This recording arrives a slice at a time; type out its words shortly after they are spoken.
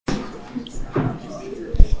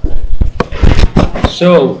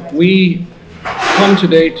So we come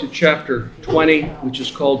today to chapter 20, which is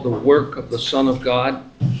called The Work of the Son of God.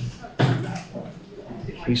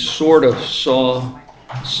 We sort of saw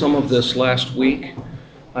some of this last week.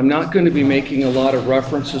 I'm not going to be making a lot of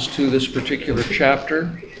references to this particular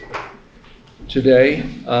chapter today,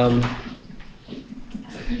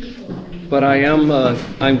 but I'm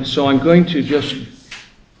going to just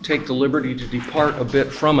take the liberty to depart a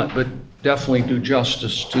bit from it, but definitely do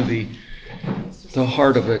justice to the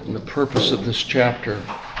heart of it and the purpose of this chapter.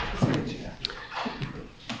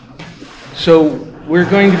 So we're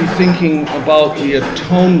going to be thinking about the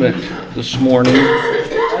atonement this morning.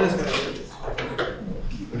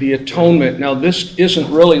 The atonement. Now, this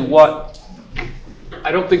isn't really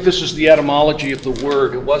I don't think this is the etymology of the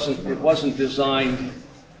word. It wasn't designed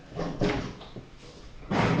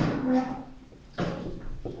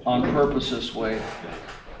on purpose this way.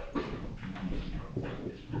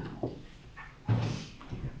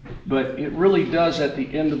 But it really does, at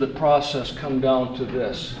the end of the process, come down to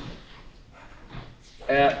this.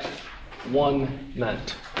 At one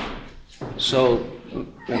meant. So,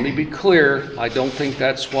 let me be clear, I don't think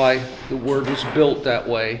that's why the word was built that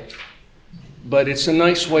way. But it's a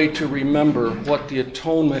nice way to remember what the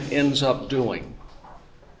atonement ends up doing.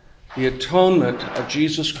 The atonement of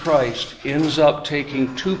Jesus Christ ends up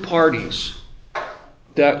taking two parties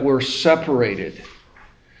that were separated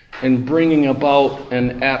and bringing about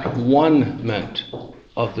an at one-ment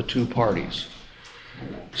of the two parties.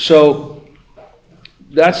 So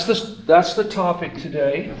that's the topic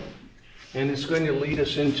today, and it's going to lead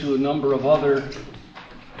us into a number of other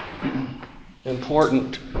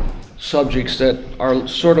important subjects that are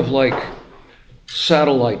sort of like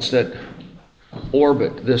satellites that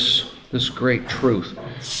orbit this great truth.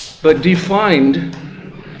 But defined,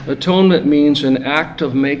 atonement means an act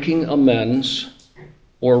of making amends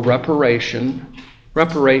or reparation.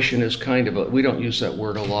 Reparation is we don't use that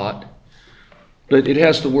word a lot, but it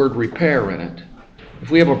has the word repair in it.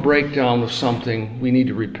 If we have a breakdown of something, we need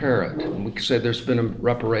to repair it. And we can say there's been a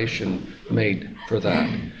reparation made for that.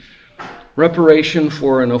 Reparation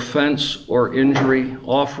for an offense or injury.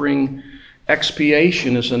 Offering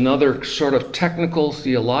expiation is another sort of technical,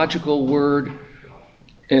 theological word.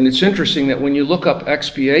 And it's interesting that when you look up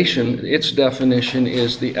expiation, its definition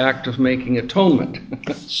is the act of making atonement.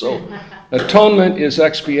 So atonement is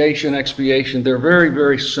expiation. They're very,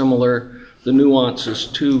 very similar. The nuance is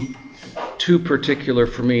too particular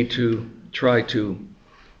for me to try to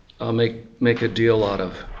make a deal out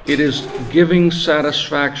of. It is giving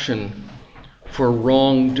satisfaction for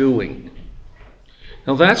wrongdoing.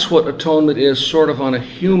 Now that's what atonement is sort of on a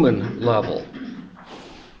human level.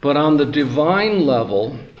 But on the divine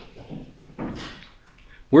level,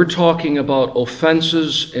 we're talking about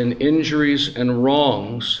offenses and injuries and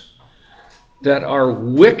wrongs that are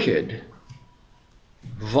wicked,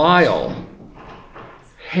 vile,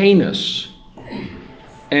 heinous,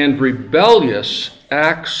 and rebellious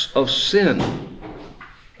acts of sin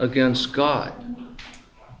against God.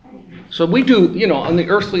 So we do, on the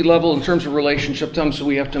earthly level, in terms of relationship, sometimes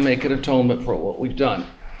we have to make an atonement for what we've done.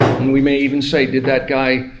 And we may even say, did that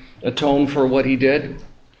guy atone for what he did?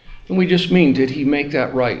 And we just mean, did he make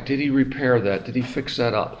that right? Did he repair that? Did he fix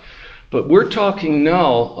that up? But we're talking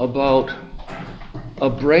now about a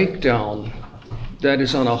breakdown that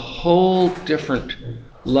is on a whole different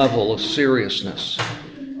level of seriousness.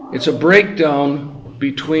 It's a breakdown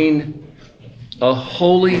between a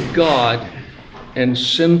holy God and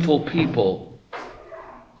sinful people,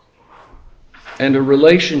 and a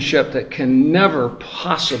relationship that can never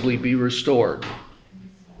possibly be restored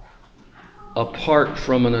apart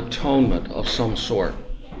from an atonement of some sort.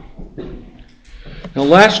 Now,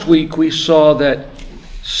 last week we saw that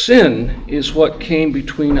sin is what came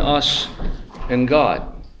between us and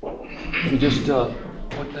God. We just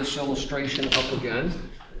put this illustration up again.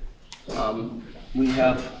 We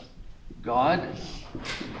have God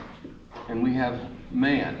and we have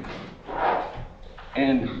man.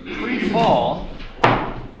 And pre-fall,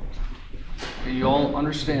 you all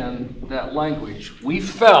understand that language. We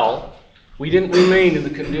fell. We didn't remain in the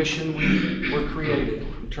condition we were created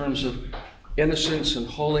in terms of innocence and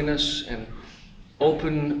holiness and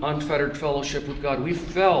open, unfettered fellowship with God. We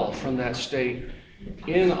fell from that state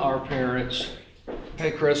in our parents.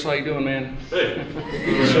 Hey, Chris, how you doing, man?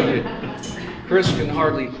 Hey. Chris can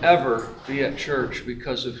hardly ever be at church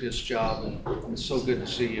because of his job, and it's so good to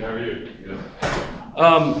see you. How are you? Good.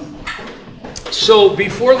 So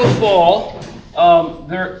before the fall,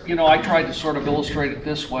 I tried to sort of illustrate it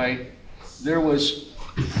this way. There was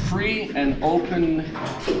free and open,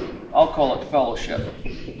 I'll call it fellowship.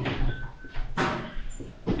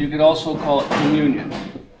 You could also call it communion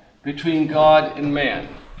between God and man.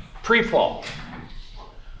 Pre-fall.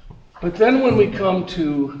 But then when we come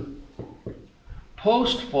to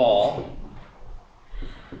post-fall,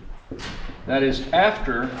 that is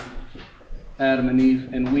after Adam and Eve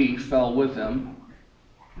and we fell with them,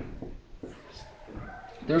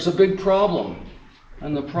 there's a big problem.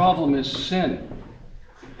 And the problem is sin.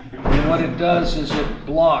 And what it does is it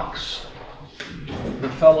blocks the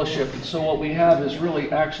fellowship. And so what we have is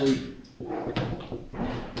really actually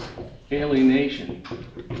alienation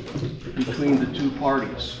between the two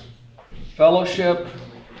parties. Fellowship,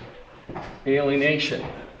 alienation.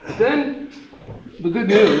 But then the good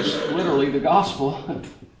news, literally the gospel,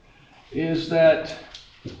 is that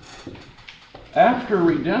after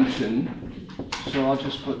redemption, so I'll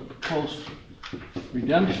just put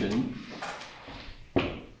post-redemption,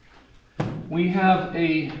 we have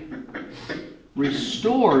a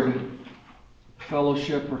restored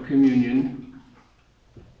fellowship or communion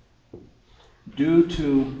due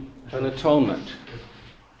to an atonement.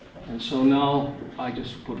 And so now, I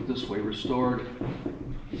just put it this way, restored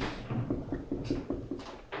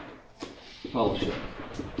fellowship.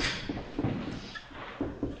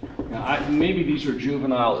 Now, maybe these are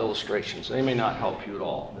juvenile illustrations. They may not help you at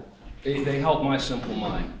all. But they help my simple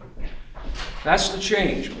mind. That's the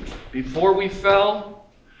change. Before we fell,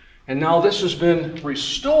 and now this has been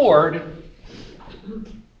restored,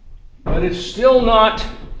 but it's still not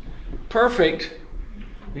perfect,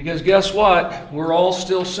 because guess what? We're all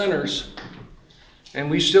still sinners, and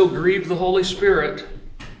we still grieve the Holy Spirit.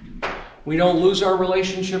 We don't lose our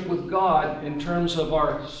relationship with God in terms of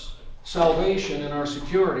our salvation and our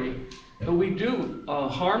security, but we do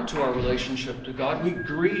harm to our relationship to God. We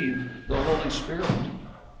grieve the Holy Spirit.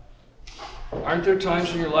 Aren't there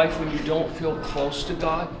times in your life when you don't feel close to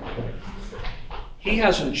God? He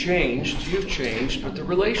hasn't changed, you've changed, but the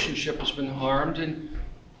relationship has been harmed, and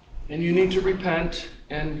you need to repent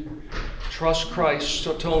and trust Christ's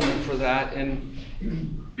atonement for that and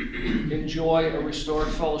enjoy a restored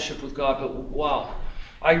fellowship with God. But wow,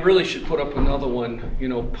 I really should put up another one,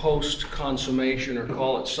 post-consummation, or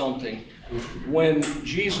call it something. When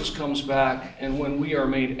Jesus comes back and when we are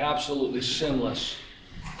made absolutely sinless,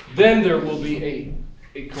 then there will be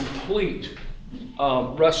a complete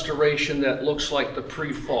restoration that looks like the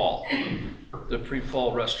pre-fall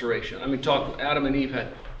restoration. I mean, Adam and Eve had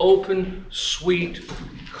open, sweet,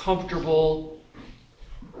 comfortable,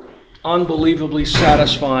 unbelievably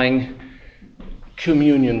satisfying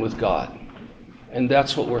communion with God. And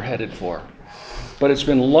that's what we're headed for. But it's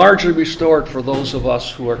been largely restored for those of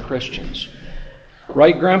us who are Christians.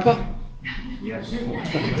 Right, Grandpa? Yes.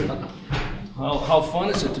 How fun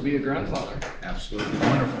is it to be a grandfather? Absolutely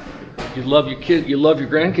wonderful. You love your kid. You love your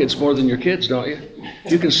grandkids more than your kids, don't you?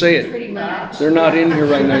 You can say it. Pretty much. They're not in here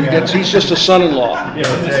right now. He's just a son-in-law. Yeah,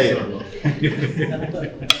 I'll tell you.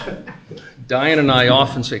 Diane and I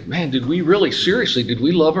often say, man, did we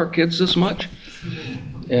love our kids this much?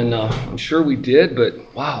 And I'm sure we did, but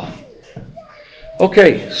wow.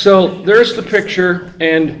 Okay, so there's the picture,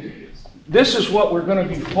 and this is what we're going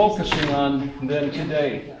to be focusing on then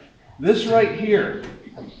today. This right here.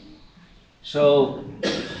 So,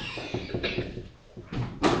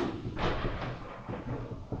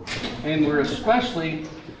 and we're especially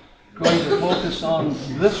going to focus on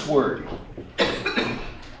this word.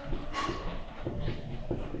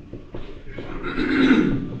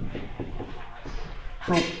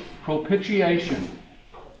 Propitiation.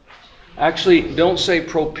 Actually, don't say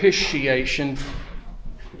propitiation,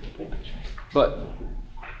 but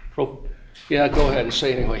go ahead and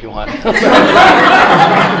say it any way you want.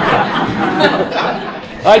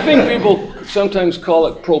 I think people sometimes call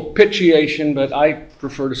it propitiation, but I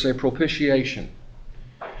prefer to say propitiation.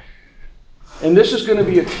 And this is going to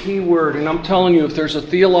be a key word, and I'm telling you, if there's a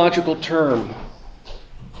theological term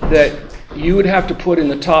that you would have to put in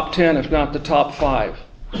the top 10, if not the top 5,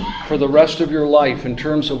 for the rest of your life in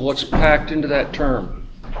terms of what's packed into that term.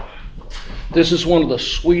 This is one of the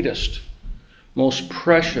sweetest, most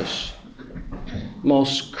precious,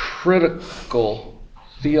 most critical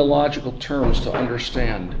theological terms to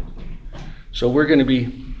understand. So we're going to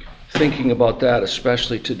be thinking about that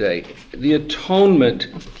especially today. The atonement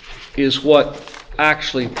is what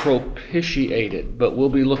actually propitiated, but we'll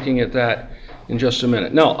be looking at that in just a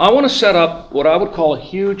minute. Now, I want to set up what I would call a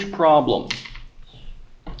huge problem.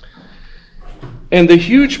 And the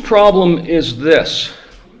huge problem is this: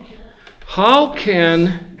 how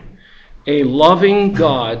can a loving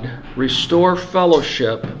God restore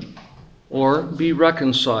fellowship or be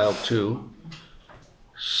reconciled to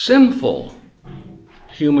sinful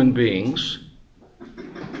human beings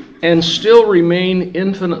and still remain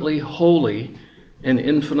infinitely holy and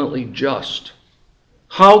infinitely just?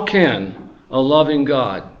 How can a loving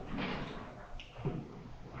God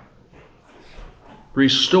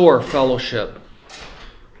restore fellowship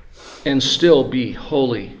and still be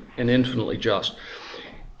holy and infinitely just?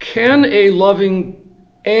 Can a loving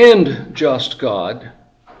and just God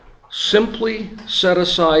simply set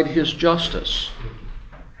aside his justice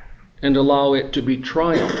and allow it to be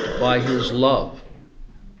triumphed by his love?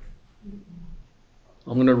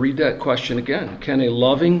 I'm going to read that question again. Can a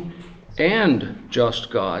loving and just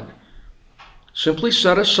God simply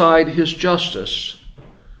set aside his justice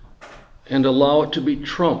and allow it to be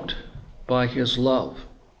trumped by his love?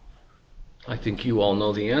 I think you all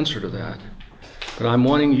know the answer to that, but I'm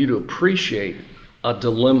wanting you to appreciate a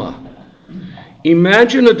dilemma.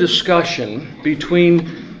 Imagine a discussion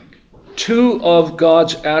between two of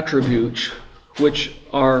God's attributes which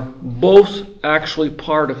are both actually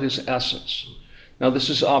part of his essence. Now, this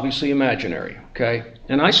is obviously imaginary, okay?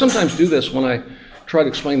 And I sometimes do this when I try to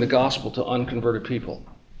explain the gospel to unconverted people.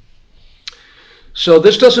 So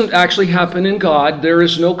this doesn't actually happen in God. There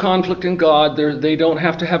is no conflict in God. They don't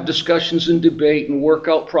have to have discussions and debate and work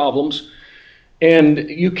out problems. And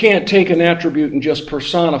you can't take an attribute and just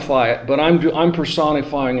personify it, but I'm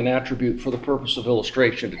personifying an attribute for the purpose of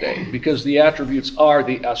illustration today, because the attributes are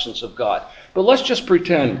the essence of God. But let's just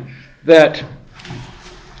pretend that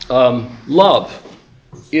love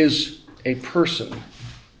is a person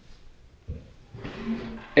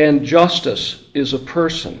and justice is a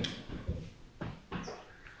person.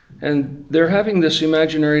 And they're having this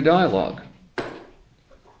imaginary dialogue.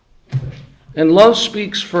 And love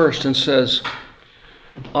speaks first and says,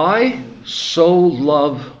 I so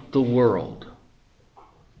love the world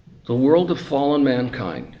of fallen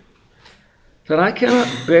mankind, that I cannot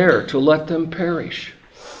bear to let them perish.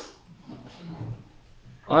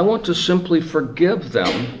 I want to simply forgive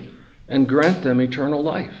them and grant them eternal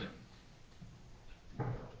life.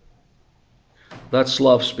 That's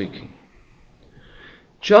love speaking.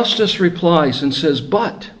 Justice replies and says,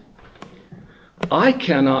 but I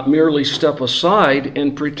cannot merely step aside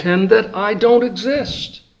and pretend that I don't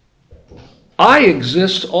exist. I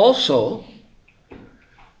exist also.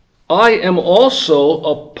 I am also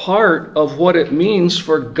a part of what it means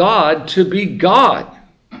for God to be God.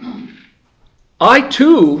 I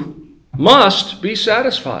too must be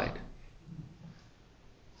satisfied.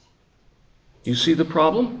 You see the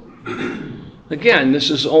problem? Again, this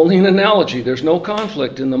is only an analogy. There's no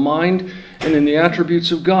conflict in the mind and in the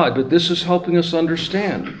attributes of God, but this is helping us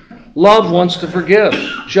understand. Love wants to forgive.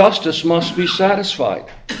 Justice must be satisfied.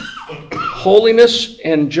 Holiness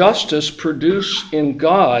and justice produce in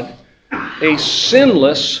God a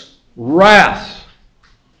sinless wrath.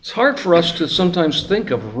 It's hard for us to sometimes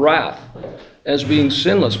think of wrath as being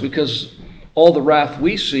sinless, because all the wrath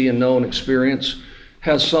we see and know and experience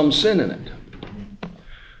has some sin in it.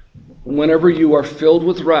 Whenever you are filled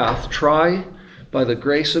with wrath, try by the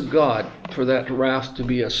grace of God for that wrath to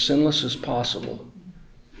be as sinless as possible.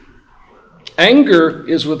 Anger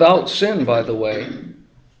is without sin, by the way,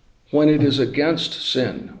 when it is against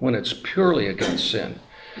sin, when it's purely against sin.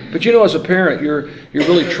 But you know, as a parent, you're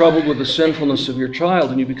really troubled with the sinfulness of your child,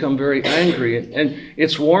 and you become very angry. And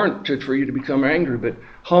it's warranted for you to become angry, but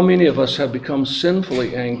how many of us have become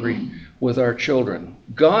sinfully angry with our children?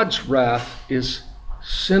 God's wrath is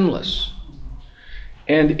sinless.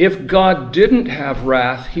 And if God didn't have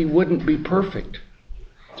wrath, he wouldn't be perfect.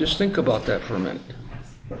 Just think about that for a minute.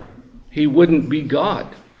 He wouldn't be God.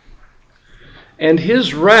 And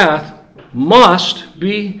his wrath must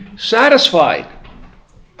be satisfied.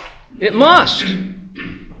 It must.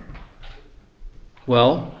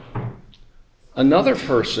 Well, another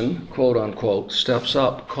person, quote unquote, steps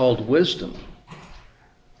up, called wisdom.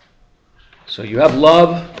 So you have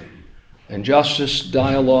love and justice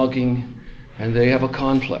dialoguing, and they have a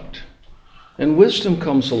conflict. And wisdom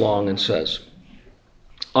comes along and says,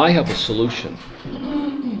 I have a solution.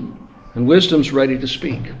 And wisdom's ready to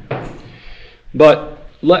speak. But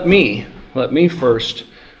let me first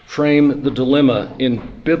frame the dilemma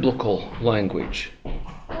in biblical language.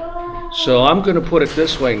 So I'm going to put it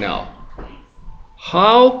this way now.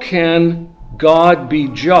 How can God be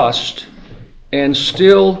just and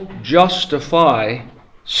still justify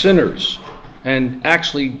sinners and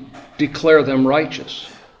actually declare them righteous?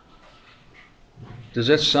 Does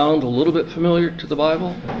that sound a little bit familiar to the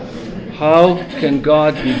Bible? How can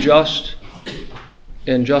God be just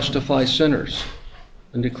and justify sinners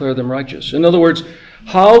and declare them righteous? In other words,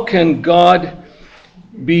 how can God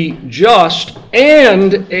be just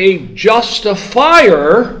and a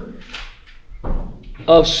justifier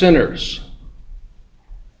of sinners?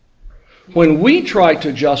 When we try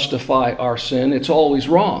to justify our sin, it's always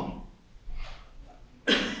wrong.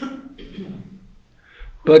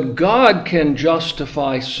 But God can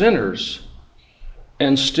justify sinners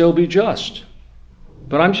and still be just.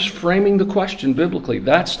 But I'm just framing the question biblically.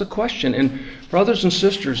 That's the question. And brothers and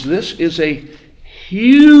sisters, this is a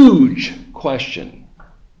huge question.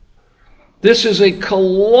 This is a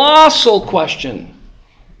colossal question.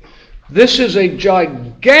 This is a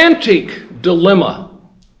gigantic dilemma,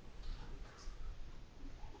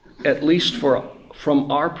 at least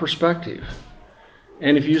from our perspective.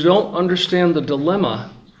 And if you don't understand the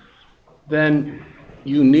dilemma, then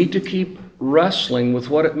you need to keep wrestling with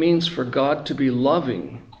what it means for God to be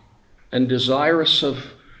loving and desirous of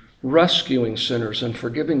rescuing sinners and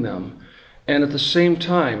forgiving them, and at the same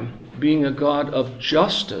time being a God of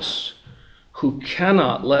justice who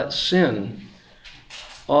cannot let sin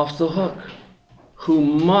off the hook, who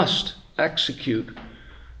must execute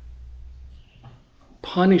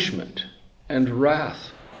punishment and wrath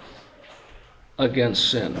against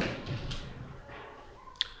sin.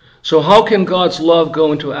 So how can God's love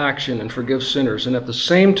go into action and forgive sinners, and at the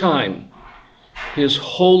same time his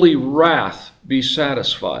holy wrath be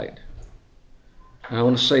satisfied? And I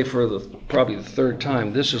want to say for probably the third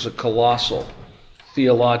time, this is a colossal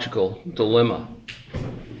theological dilemma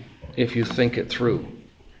if you think it through.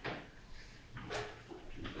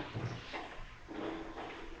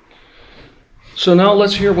 So now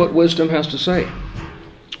let's hear what wisdom has to say.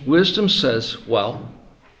 Wisdom says, well,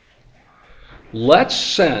 let's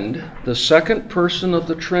send the second person of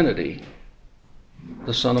the Trinity,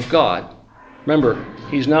 the Son of God. Remember,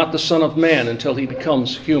 he's not the Son of Man until he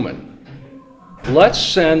becomes human. Let's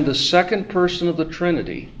send the second person of the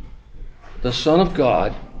Trinity, the Son of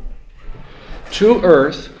God, to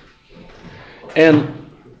earth and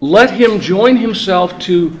let him join himself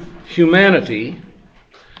to humanity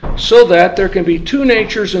so that there can be two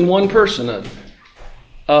natures in one person,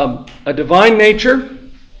 a divine nature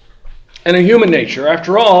and a human nature.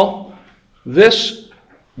 After all, this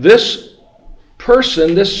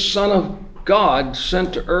person, this Son of God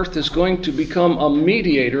sent to earth, is going to become a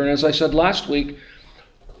mediator. And as I said last week,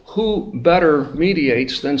 who better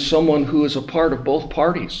mediates than someone who is a part of both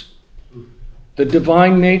parties? The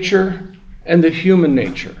divine nature and the human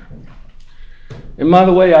nature. And by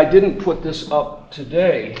the way, I didn't put this up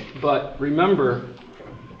today, but remember,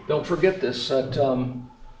 don't forget this, that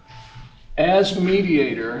as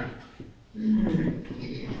mediator,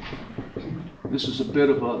 this is a bit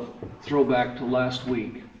of a throwback to last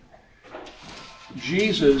week,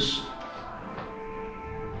 Jesus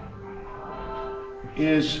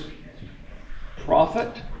is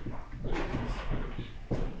prophet,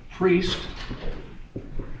 priest,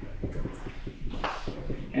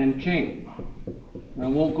 and king. I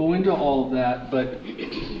won't go into all of that, but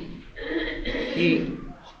he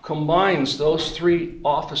combines those three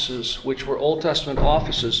offices, which were Old Testament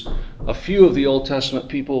offices. A few of the Old Testament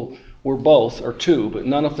people were both, or two, but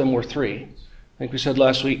none of them were three. I think we said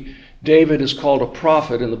last week, David is called a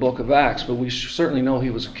prophet in the book of Acts, but we certainly know he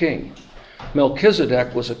was a king.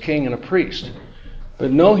 Melchizedek was a king and a priest, but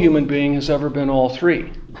no human being has ever been all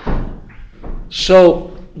three.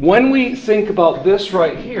 So when we think about this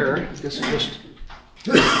right here, this is just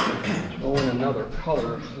throw in another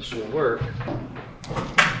color if this will work.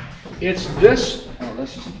 It's this, oh,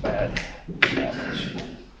 this is bad.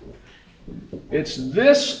 It's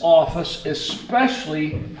this office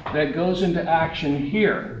especially that goes into action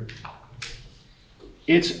here.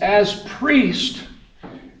 It's as priest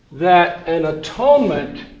that an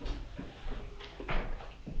atonement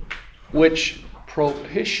which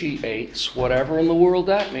propitiates, whatever in the world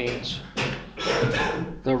that means,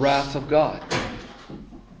 the wrath of God.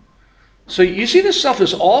 So you see, this stuff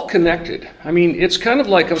is all connected. I mean, it's kind of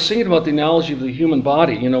like, I was thinking about the analogy of the human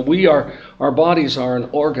body. You know, our bodies are an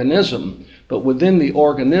organism, but within the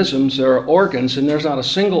organisms there are organs, and there's not a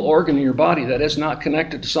single organ in your body that is not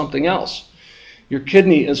connected to something else. Your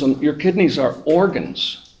kidneys are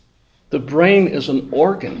organs. The brain is an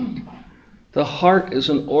organ. The heart is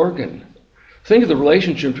an organ. Think of the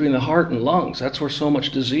relationship between the heart and lungs. That's where so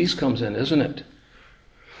much disease comes in, isn't it?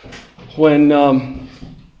 When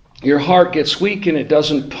your heart gets weak and it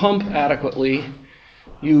doesn't pump adequately,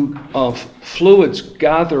 fluids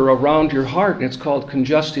gather around your heart, and it's called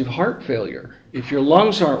congestive heart failure. If your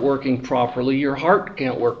lungs aren't working properly, your heart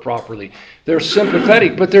can't work properly. They're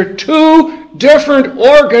sympathetic, but they're two different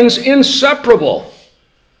organs, inseparable.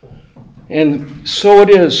 And so it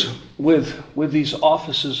is with these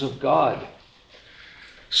offices of God.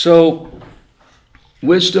 So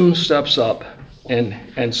wisdom steps up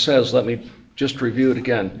and says, let me just review it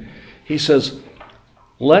again. He says,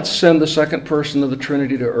 let's send the second person of the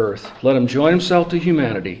Trinity to earth. Let him join himself to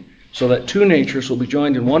humanity so that two natures will be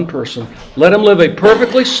joined in one person. Let him live a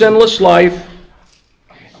perfectly sinless life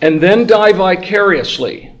and then die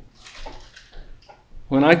vicariously.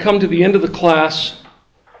 When I come to the end of the class,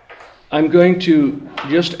 I'm going to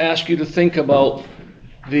just ask you to think about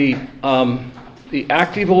the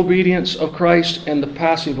active obedience of Christ and the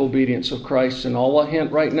passive obedience of Christ. And all I'll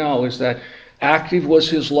hint right now is that active was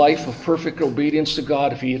his life of perfect obedience to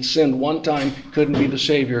God. If he had sinned one time, couldn't be the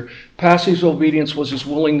Savior. Passive obedience was his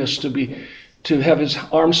willingness to have his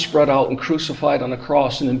arms spread out and crucified on a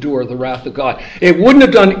cross and endure the wrath of God. It wouldn't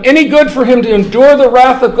have done any good for him to endure the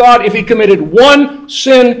wrath of God if he committed one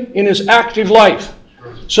sin in his active life.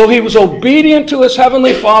 So he was obedient to his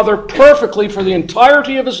heavenly Father perfectly for the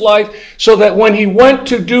entirety of his life, so that when he went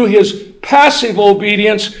to do his passive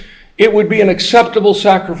obedience, it would be an acceptable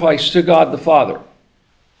sacrifice to God the Father.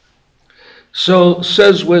 So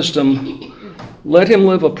says wisdom, let him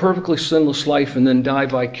live a perfectly sinless life and then die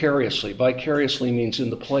vicariously. Vicariously means in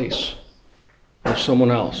the place of someone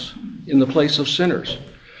else, in the place of sinners.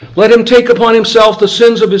 Let him take upon himself the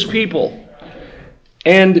sins of his people,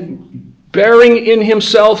 and bearing in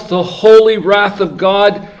himself the holy wrath of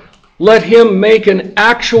God, let him make an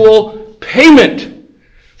actual payment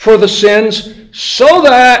for the sins, so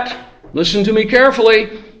that, listen to me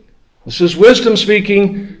carefully, this is wisdom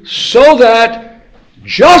speaking, so that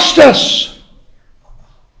justice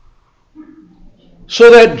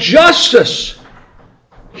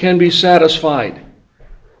can be satisfied,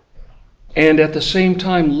 and at the same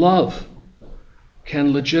time love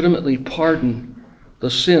can legitimately pardon the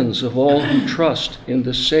sins of all who trust in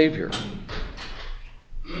the Savior.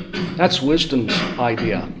 That's wisdom's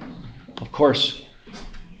idea. Of course,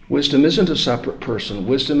 wisdom isn't a separate person.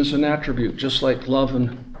 Wisdom is an attribute, just like love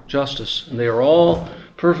and justice. And they are all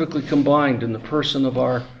perfectly combined in the person of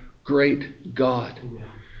our great God.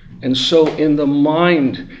 And so in the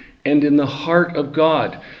mind and in the heart of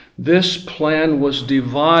God, this plan was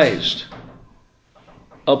devised.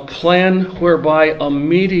 A plan whereby a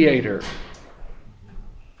mediator,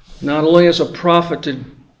 not only as a prophet to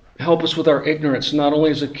help us with our ignorance, not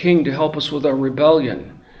only as a king to help us with our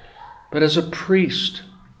rebellion, but as a priest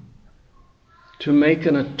to make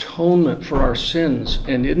an atonement for our sins,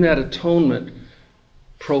 and in that atonement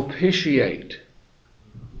propitiate,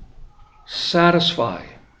 satisfy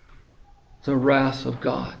the wrath of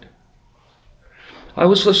God. I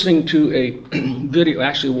was listening to a video,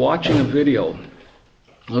 actually watching a video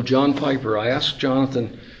of John Piper. I asked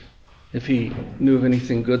Jonathan if he knew of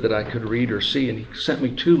anything good that I could read or see, and he sent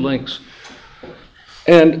me 2 links.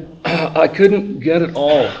 And I couldn't get it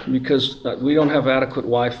all because we don't have adequate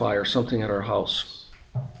Wi-Fi or something at our house.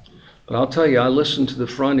 But I'll tell you, I listened to the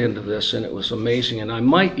front end of this, and it was amazing. And I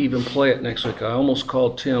might even play it next week. I almost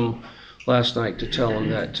called Tim last night to tell him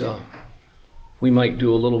that we might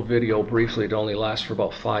do a little video briefly. It only lasts for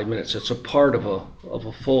about 5 minutes. It's a part of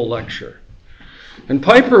a full lecture. And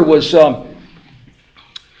Piper was...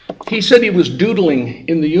 he said he was doodling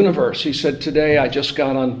in the universe. He said, today I just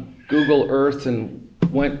got on Google Earth and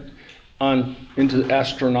went on into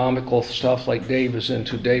astronomical stuff like Dave is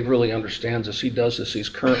into. Dave really understands this. He does this. He's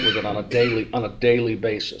current with it on a daily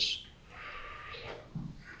basis.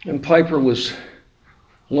 And Piper was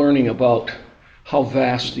learning about how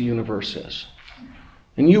vast the universe is.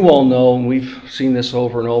 And you all know, and we've seen this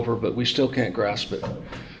over and over, but we still can't grasp it.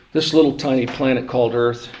 This little tiny planet called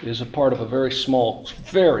Earth is a part of a very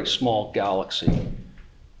small galaxy.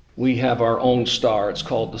 We have our own star. It's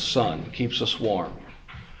called the sun. It keeps us warm.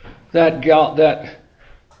 That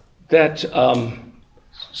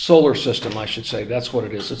solar system, I should say, that's what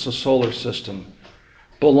it is. It's a solar system.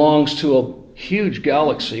 Belongs to a huge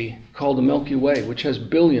galaxy called the Milky Way, which has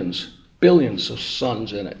billions of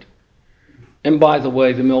suns in it. And by the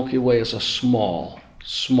way, the Milky Way is a small,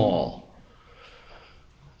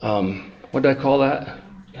 what did I call that?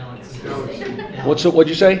 Galaxy. What'd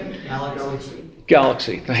you say?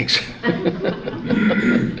 Galaxy. Thanks.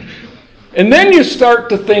 And then you start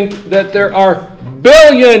to think that there are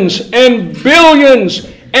billions and billions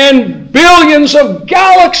and billions of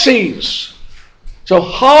galaxies. So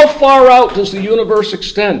how far out does the universe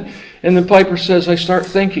extend? And then Piper says, I start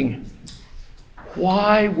thinking,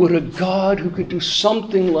 why would a God who could do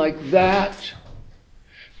something like that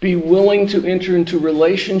be willing to enter into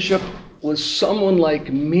relationship with someone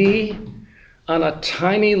like me on a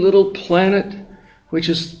tiny little planet which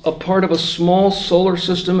is a part of a small solar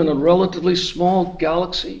system in a relatively small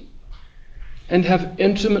galaxy, and have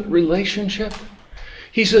intimate relationship?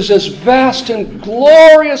 He says, as vast and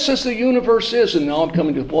glorious as the universe is, and now I'm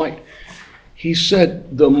coming to the point, He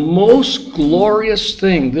said, the most glorious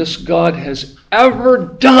thing this God has ever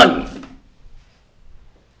done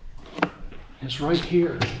is right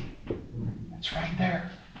here. It's right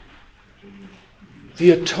there.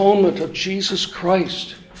 The atonement of Jesus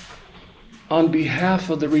Christ on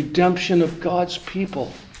behalf of the redemption of God's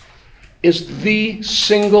people is the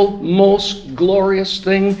single most glorious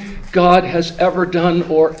thing God has ever done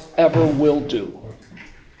or ever will do.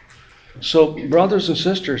 So, brothers and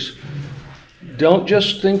sisters, don't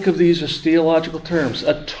just think of these as theological terms.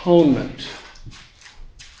 Atonement,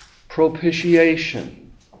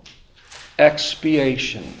 propitiation,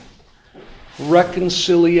 expiation,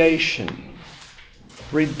 reconciliation,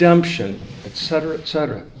 redemption, etc.,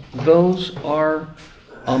 etc. Those are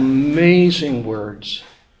amazing words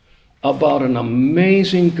about an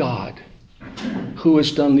amazing God who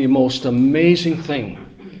has done the most amazing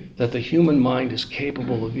thing that the human mind is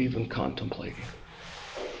capable of even contemplating.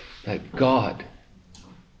 That God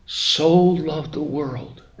so loved the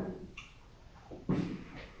world.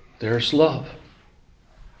 There's love.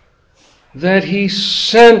 That he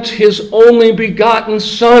sent his only begotten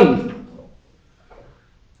Son.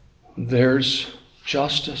 There's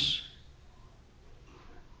justice.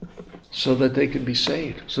 So that they could be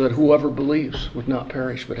saved. So that whoever believes would not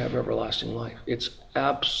perish but have everlasting life. It's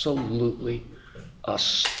absolutely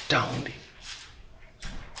astounding.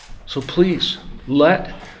 So please,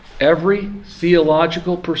 let every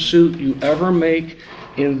theological pursuit you ever make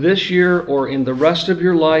in this year or in the rest of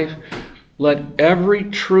your life, let every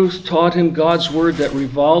truth taught in God's Word that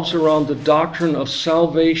revolves around the doctrine of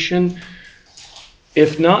salvation,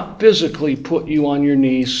 if not physically put you on your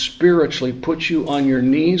knees, spiritually put you on your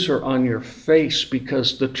knees or on your face,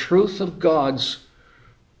 because the truth of God's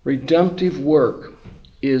redemptive work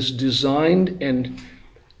is designed and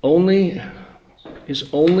is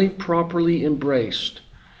only properly embraced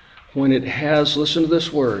when it has, listen to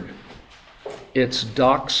this word, its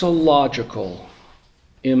doxological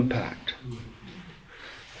impact.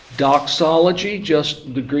 Doxology,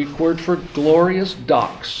 just the Greek word for glory is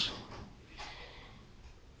dox.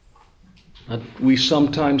 We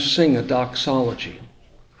sometimes sing a doxology.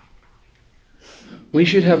 We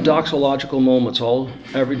should have doxological moments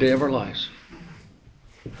every day of our lives.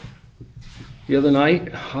 The other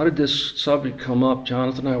night, how did this subject come up?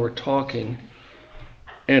 Jonathan and I were talking,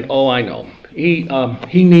 and I know.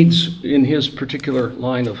 He needs, in his particular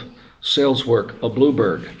line of sales work, a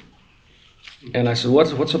bluebird. And I said,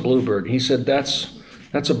 what's a bluebird? He said,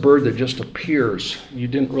 that's a bird that just appears. You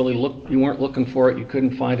didn't really look, you weren't looking for it, you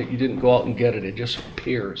couldn't find it, you didn't go out and get it, it just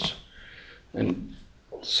appears. And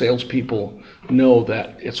salespeople know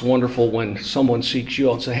that it's wonderful when someone seeks you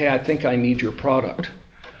out and say, hey, I think I need your product,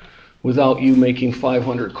 without you making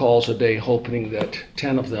 500 calls a day hoping that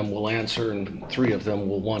 10 of them will answer and 3 of them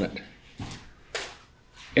will want it.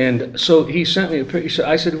 And so he sent me a picture.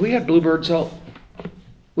 I said, we had bluebirds out.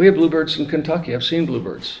 We have bluebirds in Kentucky. I've seen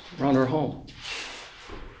bluebirds around our home.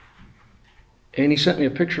 And he sent me a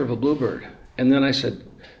picture of a bluebird. And then I said,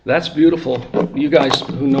 that's beautiful. You guys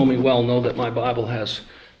who know me well know that my Bible has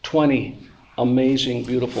 20 amazing,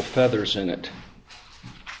 beautiful feathers in it.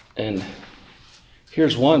 And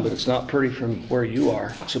here's one, but it's not pretty from where you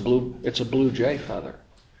are. It's a blue jay feather.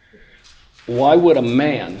 Why would a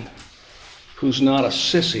man who's not a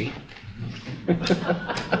sissy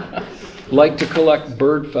like to collect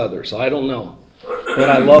bird feathers? I don't know. But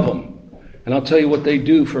I love them. And I'll tell you what they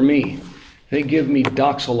do for me. They give me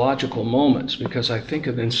doxological moments because I think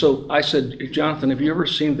of them. And so I said, Jonathan, have you ever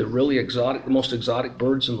seen the most exotic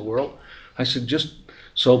birds in the world? I said,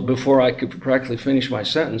 so before I could practically finish my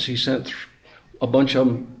sentence, he sent a bunch of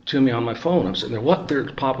them to me on my phone. I'm sitting there, what?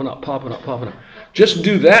 They're popping up. Just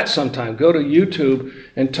do that sometime. Go to YouTube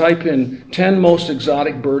and type in 10 most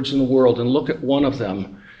exotic birds in the world and look at one of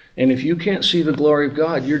them. And if you can't see the glory of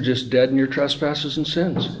God, you're just dead in your trespasses and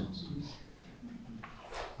sins.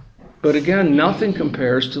 But again, nothing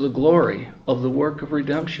compares to the glory of the work of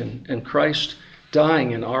redemption and Christ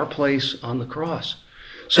dying in our place on the cross.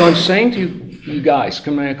 So I'm saying to you guys,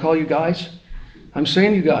 can I call you guys? I'm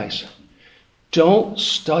saying to you guys, don't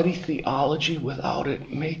study theology without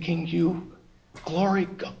it making you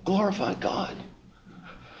glorify God.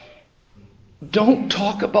 Don't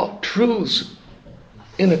talk about truths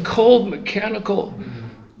in a cold, mechanical,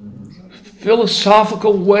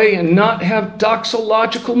 philosophical way and not have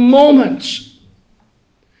doxological moments.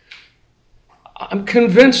 I'm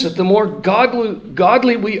convinced that the more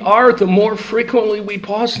godly we are, the more frequently we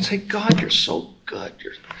pause and say, God, you're so good.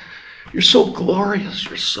 You're so glorious.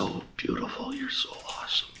 You're so beautiful. You're so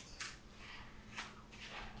awesome.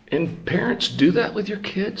 And parents, do that with your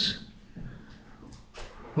kids.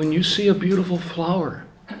 When you see a beautiful flower,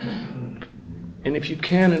 and if you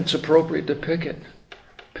can, and it's appropriate to pick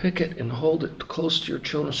it and hold it close to your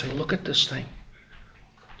children. Say, look at this thing.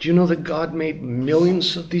 Do you know that God made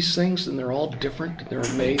millions of these things and they're all different and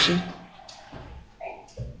they're amazing?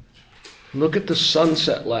 Look at the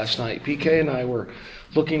sunset last night. PK and I were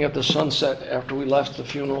looking at the sunset after we left the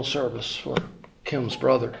funeral service for Kim's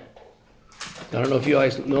brother. I don't know if you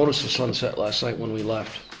guys noticed the sunset last night when we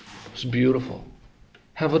left. It was beautiful.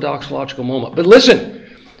 Have a doxological moment. But listen,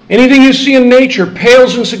 anything you see in nature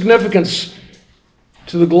pales in significance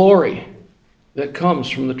to the glory that comes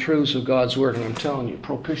from the truths of God's Word. And I'm telling you,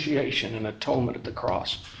 propitiation and atonement at the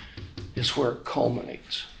cross is where it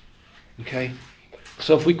culminates. Okay?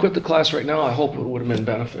 So if we quit the class right now, I hope it would have been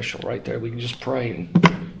beneficial right there. We can just pray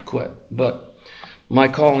and quit. But my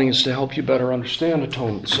calling is to help you better understand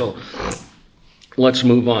atonement. So let's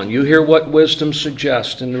move on. You hear what wisdom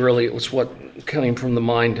suggests, and really it was what came from the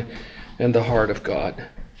mind and the heart of God.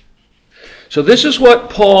 So this is what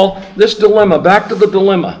Paul, this dilemma, back to the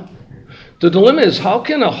dilemma. The dilemma is, how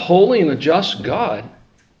can a holy and a just God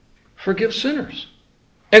forgive sinners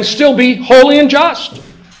and still be holy and just?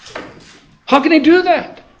 How can he do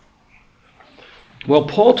that? Well,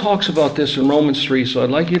 Paul talks about this in Romans 3, so I'd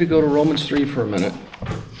like you to go to Romans 3 for a minute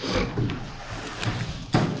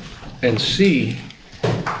and see.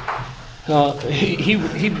 He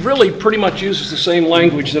really pretty much uses the same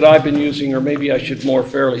language that I've been using, or maybe I should more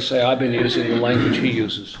fairly say I've been using the language he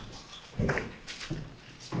uses.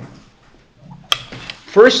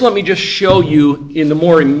 First, let me just show you in the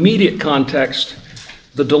more immediate context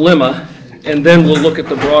the dilemma, and then we'll look at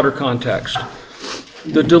the broader context.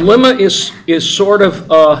 The dilemma is sort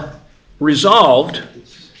of resolved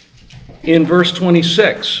in verse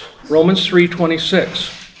 26, Romans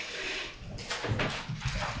 3:26.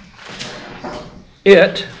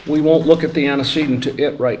 It, we won't look at the antecedent to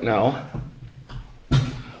it right now,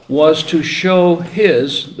 was to show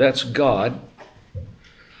his, that's God,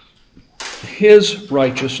 his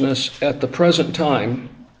righteousness at the present time,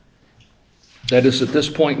 that is at this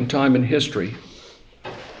point in time in history,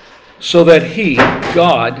 so that he,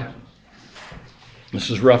 God,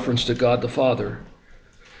 this is reference to God the Father,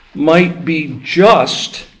 might be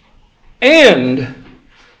just and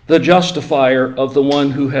the justifier of the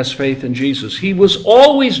one who has faith in Jesus. He was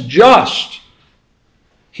always just.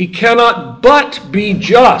 He cannot but be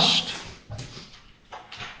just.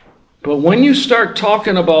 But when you start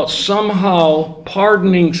talking about somehow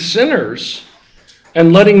pardoning sinners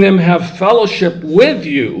and letting them have fellowship with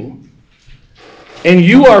you, and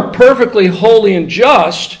you are perfectly holy and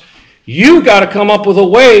just, you got to come up with a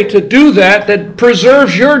way to do that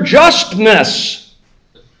preserves your justness.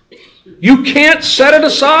 You can't set it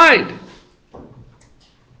aside.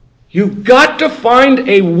 You've got to find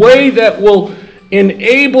a way that will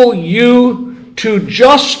enable you to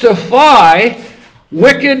justify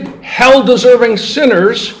wicked, hell-deserving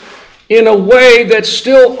sinners in a way that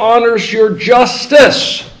still honors your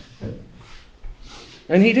justice.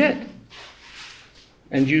 And he did.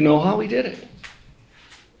 And you know how he did it.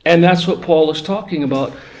 And that's what Paul is talking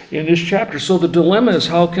about in this chapter. So the dilemma is,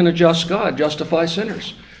 how can a just God justify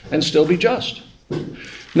sinners and still be just?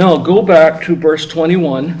 Now go back to verse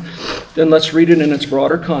 21, then let's read it in its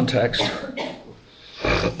broader context.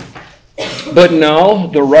 But now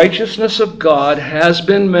the righteousness of God has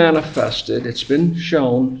been manifested, it's been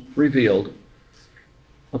shown, revealed,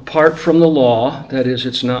 apart from the law, that is,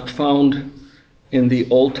 it's not found in the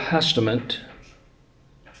Old Testament.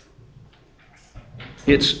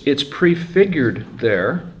 It's prefigured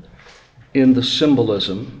there in the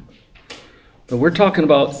symbolism. But we're talking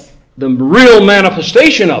about the real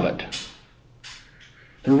manifestation of it,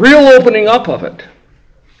 the real opening up of it.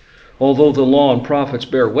 Although the law and prophets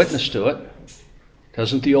bear witness to it,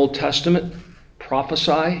 doesn't the Old Testament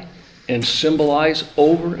prophesy and symbolize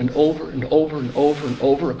over and over and over and over and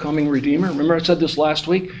over a coming Redeemer? Remember I said this last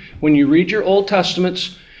week? When you read your Old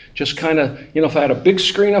Testaments, just kind of, if I had a big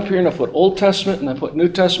screen up here and I put Old Testament and I put New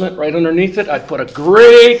Testament right underneath it, I'd put a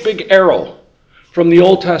great big arrow from the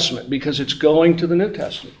Old Testament because it's going to the New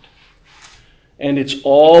Testament. And it's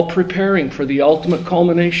all preparing for the ultimate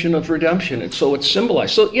culmination of redemption. And so it's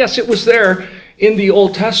symbolized. So yes, it was there in the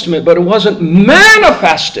Old Testament, but it wasn't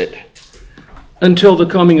manifested until the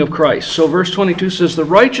coming of Christ. So verse 22 says, the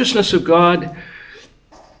righteousness of God,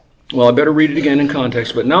 well, I better read it again in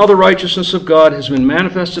context, but now the righteousness of God has been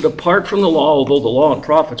manifested apart from the law, although the law and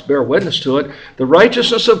prophets bear witness to it. The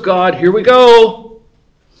righteousness of God, here we go.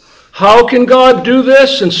 How can God do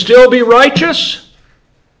this and still be righteous?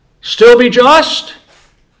 Still be just?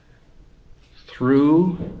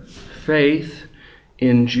 Through faith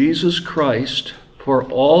in Jesus Christ for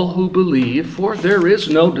all who believe, for there is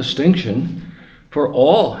no distinction, for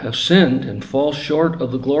all have sinned and fall short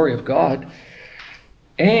of the glory of God,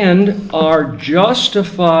 and are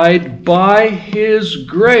justified by his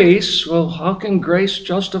grace. Well, how can grace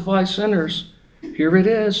justify sinners? Here it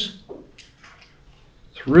is.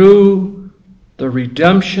 Through the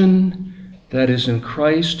redemption that is in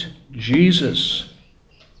Christ Jesus.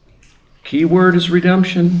 Key word is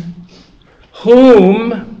redemption.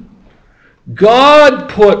 Whom God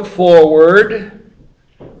put forward.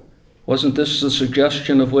 Wasn't this the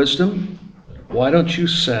suggestion of wisdom? Why don't you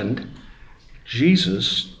send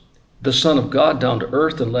Jesus, the Son of God, down to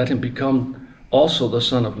earth and let him become also the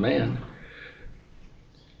Son of Man?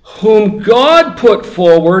 Whom God put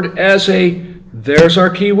forward as there's our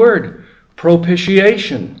key word,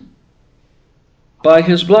 propitiation by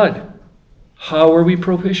his blood. How are we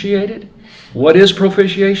propitiated? What is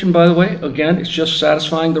propitiation, by the way? Again, it's just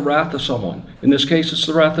satisfying the wrath of someone. In this case, it's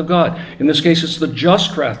the wrath of God. In this case, it's the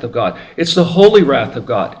just wrath of God. It's the holy wrath of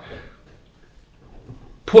God.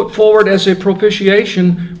 Put forward as a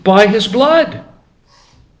propitiation by his blood.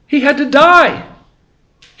 He had to die.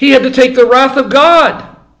 He had to take the wrath of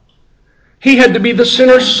God. He had to be the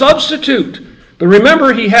sinner's substitute. But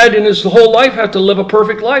remember, he had in his whole life had to live a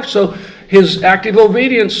perfect life, so his active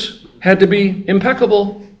obedience had to be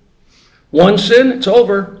impeccable. One sin, it's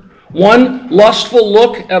over. One lustful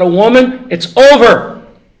look at a woman, it's over.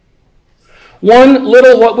 One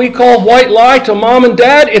little what we call white lie to mom and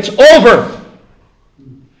dad, it's over.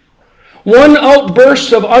 One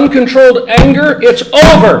outburst of uncontrolled anger, it's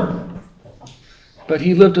over. But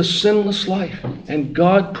he lived a sinless life, and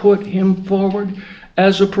God put him forward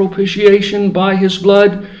as a propitiation by his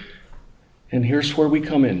blood. And here's where we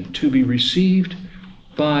come in, to be received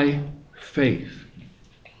by faith.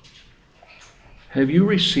 Have you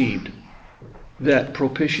received that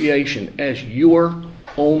propitiation as your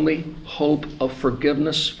only hope of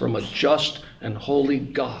forgiveness from a just and holy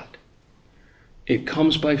God? It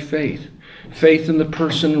comes by faith. Faith in the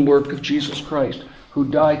person and work of Jesus Christ, who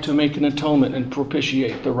died to make an atonement and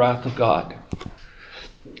propitiate the wrath of God.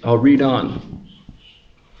 I'll read on.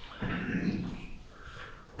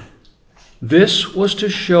 This was to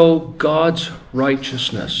show God's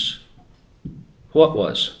righteousness. What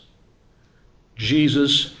was?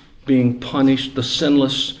 Jesus being punished, the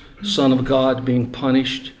sinless Son of God being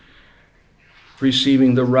punished,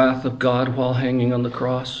 receiving the wrath of God while hanging on the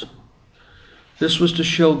cross. This was to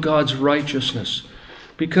show God's righteousness,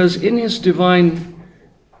 because in his divine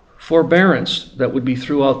forbearance, that would be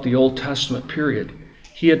throughout the Old Testament period,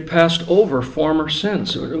 he had passed over former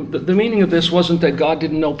sins. The meaning of this wasn't that God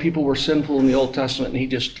didn't know people were sinful in the Old Testament and he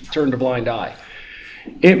just turned a blind eye.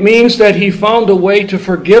 It means that he found a way to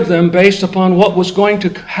forgive them based upon what was going to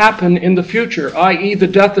happen in the future, i.e. the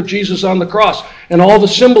death of Jesus on the cross. And all the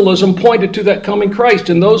symbolism pointed to that coming Christ.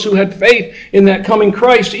 And those who had faith in that coming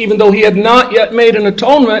Christ, even though he had not yet made an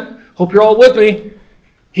atonement, hope you're all with me,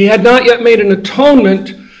 he had not yet made an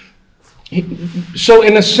atonement. So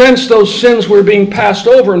in a sense, those sins were being passed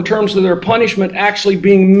over in terms of their punishment actually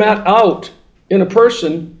being met out in a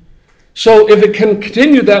person. So if it can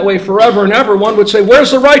continue that way forever and ever, one would say,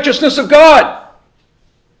 where's the righteousness of God?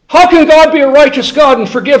 How can God be a righteous God and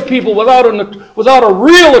forgive people without a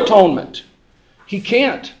real atonement? He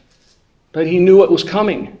can't. But he knew it was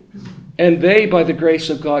coming. And they, by the grace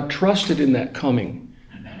of God, trusted in that coming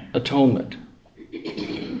atonement.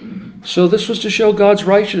 So this was to show God's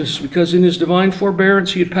righteousness, because in his divine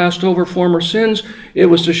forbearance he had passed over former sins. It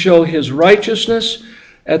was to show his righteousness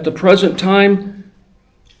at the present time,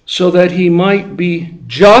 so that he might be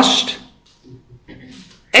just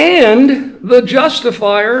and the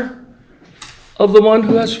justifier of the one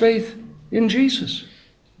who has faith in Jesus.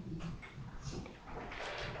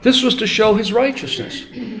 This was to show his righteousness.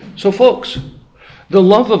 So folks, the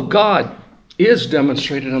love of God is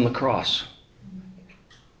demonstrated on the cross.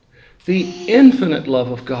 The infinite love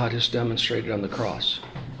of God is demonstrated on the cross.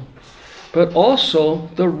 But also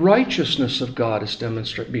the righteousness of God is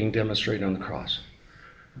being demonstrated on the cross.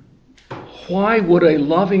 Why would a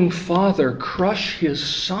loving father crush his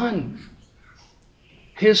son,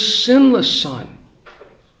 his sinless son?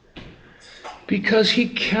 Because he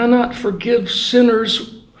cannot forgive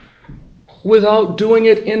sinners without doing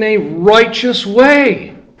it in a righteous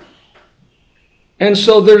way. And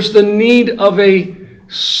so there's the need of a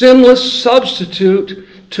sinless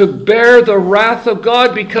substitute to bear the wrath of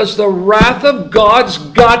God, because the wrath of God's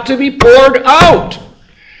got to be poured out.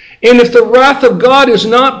 And if the wrath of God is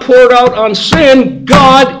not poured out on sin,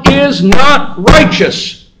 God is not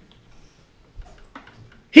righteous.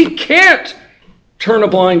 He can't turn a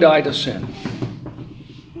blind eye to sin.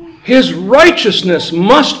 His righteousness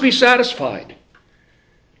must be satisfied.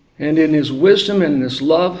 And in His wisdom and in His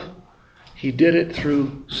love, He did it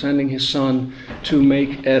through sending His Son to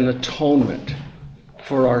make an atonement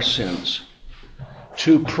for our sins,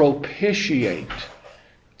 to propitiate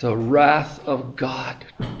the wrath of God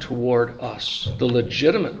toward us, the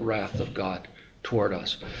legitimate wrath of God toward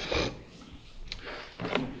us.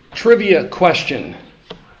 Trivia question.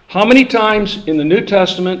 How many times in the New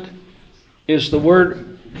Testament is the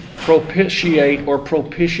word propitiate or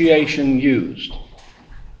propitiation used?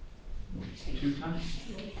 2 times.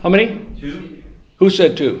 How many? 2. Who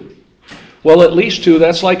said 2? Well, at least 2.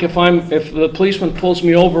 That's like if the policeman pulls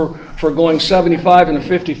me over for going 75 and a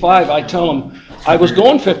 55, I tell him I was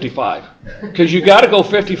going 55, because you got to go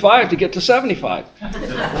 55 to get to 75.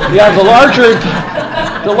 Yeah, the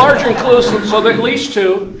larger inclusive, so at least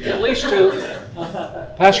 2. At least 2.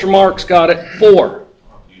 Pastor Mark's got it. 4.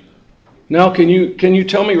 Now, can you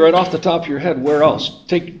tell me right off the top of your head where else?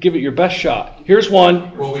 Give it your best shot. Here's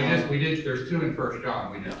one. Well, we did. There's 2 in 1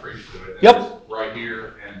 John. We just preached to it. Yep. It's right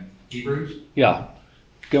here in Hebrews. Yeah.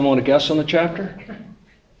 You want to guess on the chapter?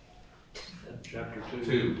 Chapter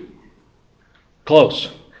 2. Close,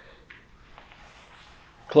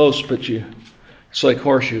 but it's like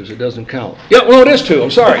horseshoes. It doesn't count. Yeah, well, it is 2. I'm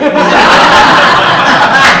sorry. I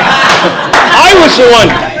was the one.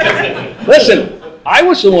 Listen, I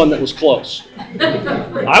was the one that was close.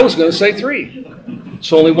 I was going to say 3.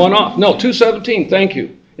 It's only one off. No, 2:17. Thank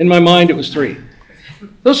you. In my mind, it was 3.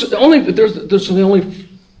 Those are the only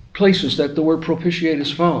places that the word propitiate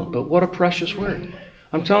is found. But what a precious word!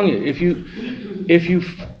 I'm telling you,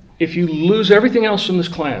 if you lose everything else from this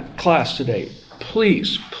class today,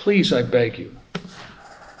 please, I beg you,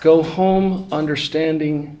 go home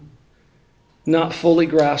understanding, not fully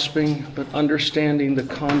grasping, but understanding the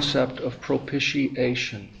concept of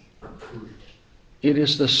propitiation. It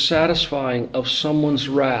is the satisfying of someone's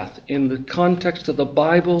wrath. In the context of the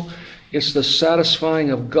Bible, it's the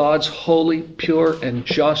satisfying of God's holy, pure, and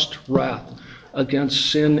just wrath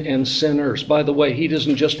against sin and sinners. By the way, He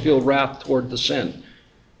doesn't just feel wrath toward the sin.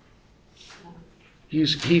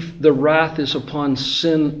 The wrath is upon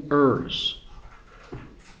sinners.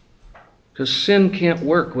 Because sin can't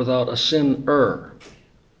work without a sinner.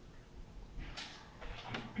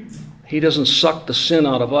 He doesn't suck the sin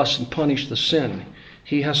out of us and punish the sin.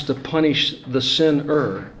 He has to punish the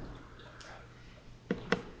sinner.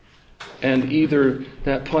 And either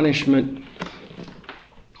that punishment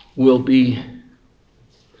will be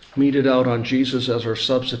meted out on Jesus as our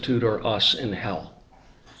substitute or us in hell.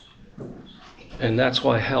 And that's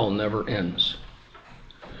why hell never ends.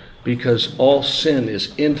 Because all sin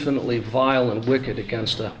is infinitely vile and wicked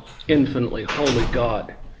against an infinitely holy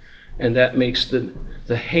God. And that makes the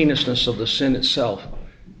heinousness of the sin itself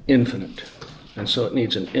infinite. And so it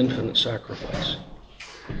needs an infinite sacrifice.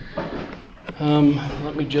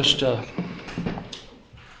 Let me just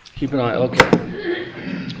keep an eye.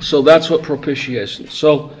 Okay. So that's what propitiation is.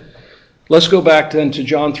 So let's go back then to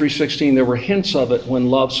John 3:16. There were hints of it when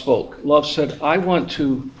love spoke. Love said, I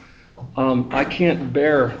can't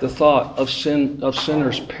bear the thought of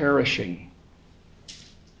sinners perishing.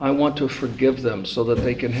 I want to forgive them so that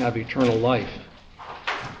they can have eternal life.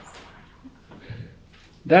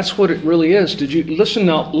 That's what it really is. Did you listen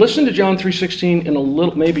now? Listen to John 3:16 in a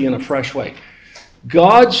little, maybe in a fresh way.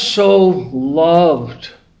 God so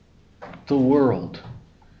loved the world.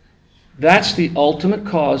 That's the ultimate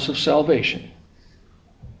cause of salvation.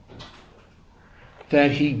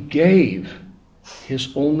 That He gave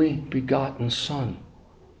His only begotten Son.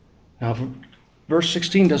 Now, verse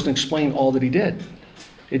 16 doesn't explain all that He did.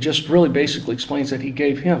 It just really basically explains that He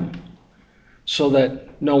gave Him so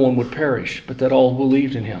that no one would perish, but that all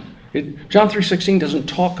believed in Him. John 3:16 doesn't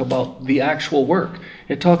talk about the actual work.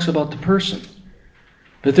 It talks about the person.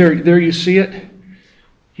 But there you see it.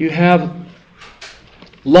 You have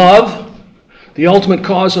love, the ultimate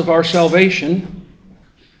cause of our salvation,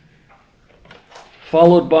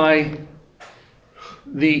 followed by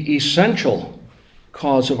the essential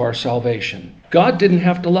cause of our salvation. God didn't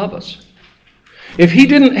have to love us. If He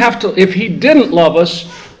didn't love us,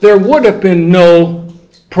 there would have been no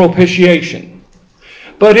propitiation.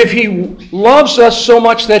 But if He loves us so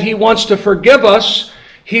much that He wants to forgive us,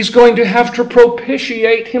 He's going to have to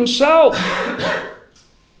propitiate Himself.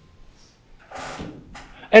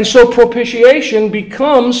 And so propitiation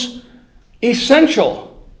becomes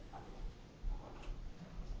essential.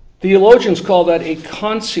 Theologians call that a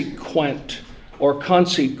consequent or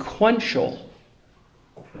consequential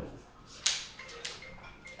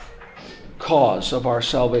cause of our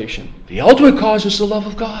salvation. The ultimate cause is the love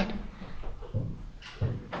of God.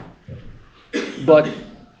 But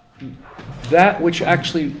that which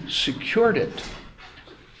actually secured it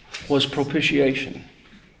was propitiation.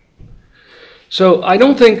 So I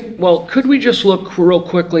don't think, well, could we just look real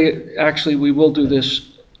quickly? Actually, we will do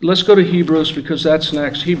this. Let's go to Hebrews because that's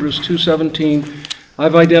next. Hebrews 2:17.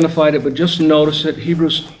 I've identified it, but just notice it.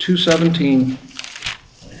 Hebrews 2:17.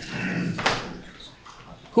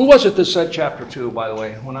 Who was it that said chapter 2, by the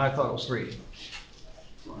way, when I thought it was 3?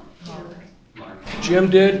 Jim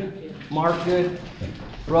did. Mark did.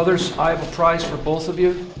 Brothers, I have a prize for both of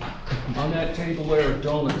you. On that table there are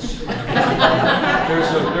donuts.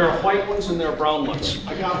 There are white ones and there are brown ones.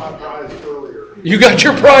 I got my prize earlier. You got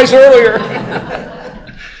your prize earlier.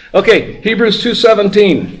 Okay, Hebrews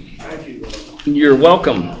 2:17. Thank you. You're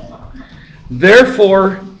welcome.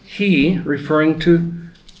 Therefore, he, referring to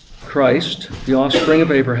Christ, the offspring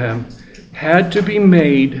of Abraham, had to be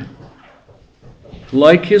made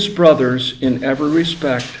like his brothers in every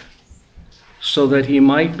respect, so that he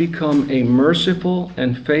might become a merciful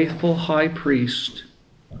and faithful high priest.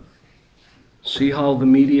 See how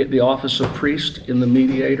the office of priest in the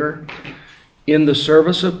mediator, in the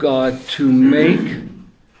service of God, to make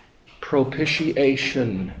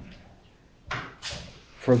propitiation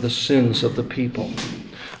for the sins of the people.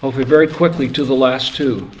 Okay, very quickly to the last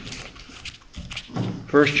two.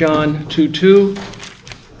 1 John 2:2.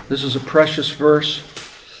 This is a precious verse.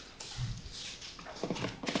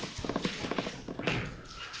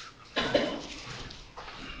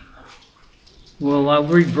 Well, I'll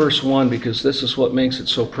read verse 1 because this is what makes it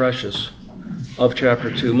so precious of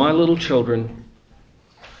chapter 2. My little children,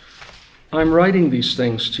 I'm writing these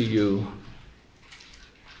things to you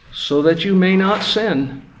so that you may not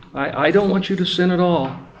sin. I don't want you to sin at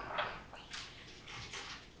all.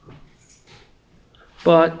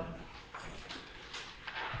 But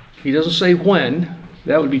he doesn't say when.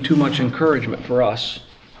 That would be too much encouragement for us.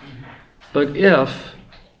 But if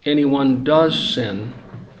anyone does sin,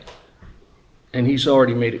 and he's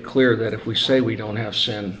already made it clear that if we say we don't have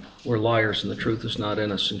sin, we're liars and the truth is not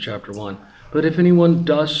in us in chapter 1. But if anyone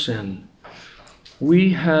does sin,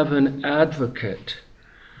 we have an advocate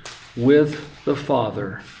with the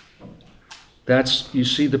Father. That's, you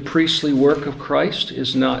see, the priestly work of Christ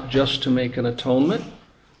is not just to make an atonement,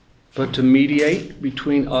 but to mediate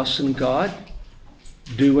between us and God.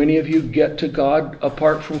 Do any of you get to God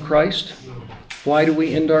apart from Christ? Why do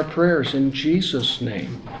we end our prayers? In Jesus'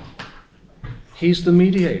 name. He's the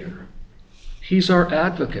mediator. He's our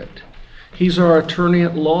advocate. He's our attorney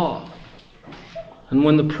at law. And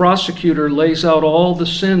when the prosecutor lays out all the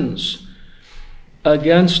sins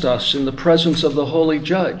against us in the presence of the holy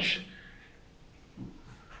judge,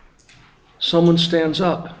 someone stands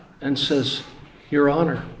up and says, Your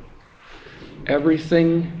Honor,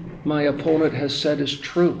 everything my opponent has said is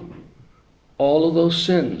true. All of those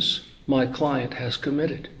sins my client has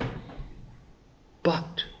committed.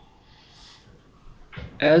 But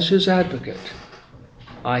as his advocate,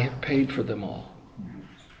 I have paid for them all.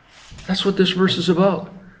 That's what this verse is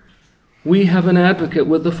about. We have an advocate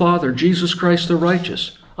with the Father, Jesus Christ the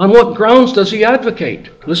righteous. On what grounds does he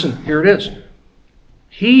advocate? Listen, here it is.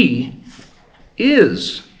 He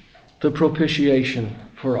is the propitiation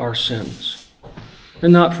for our sins.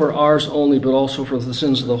 And not for ours only, but also for the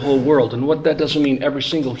sins of the whole world. And what that doesn't mean every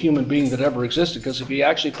single human being that ever existed, because if he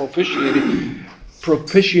actually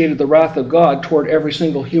propitiated the wrath of God toward every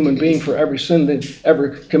single human being for every sin that ever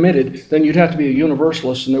committed, then you'd have to be a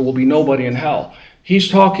universalist and there will be nobody in hell. He's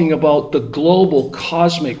talking about the global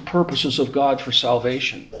cosmic purposes of God for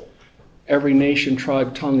salvation. Every nation,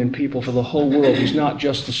 tribe, tongue, and people for the whole world. He's not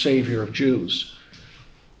just the Savior of Jews.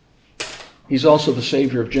 He's also the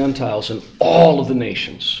Savior of Gentiles and all of the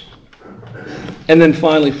nations. And then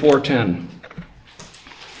finally, 4:10.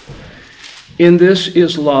 In this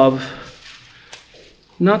is love,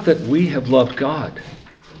 not that we have loved God.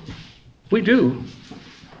 We do.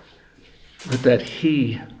 But that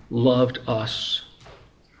He loved us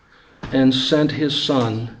and sent His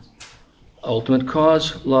Son. Ultimate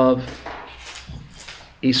cause, love.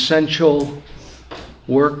 Essential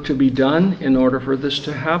work to be done in order for this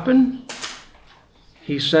to happen.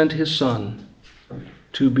 He sent His Son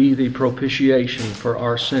to be the propitiation for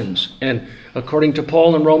our sins. And according to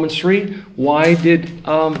Paul in Romans 3, why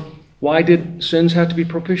did sins have to be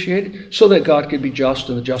propitiated? So that God could be just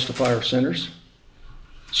and the justifier of sinners.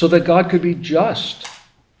 So that God could be just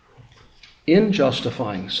in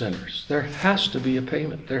justifying sinners. There has to be a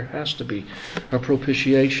payment. There has to be a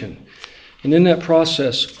propitiation. And in that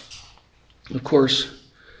process, of course,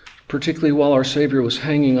 particularly while our Savior was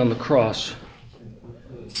hanging on the cross,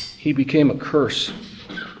 He became a curse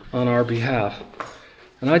on our behalf.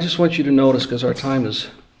 And I just want you to notice, because our time is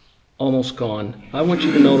almost gone, I want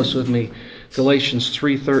you to notice with me Galatians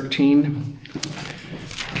 3:13.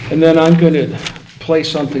 And then I'm going to play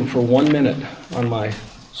something for 1 minute on my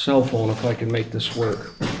cell phone if I can make this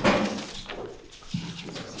work.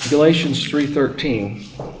 Galatians 3:13.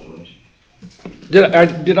 I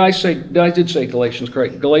did say Galatians,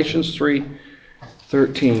 correct. Galatians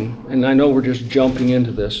 3:13. And I know we're just jumping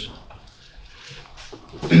into this.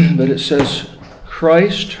 But it says,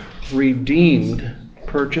 Christ redeemed,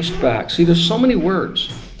 purchased back. See, there's so many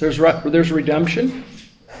words. There's redemption,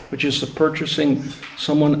 which is the purchasing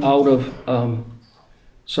someone out of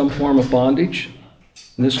some form of bondage.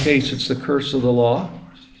 In this case, it's the curse of the law.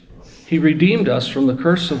 He redeemed us from the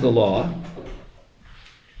curse of the law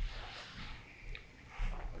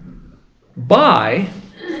by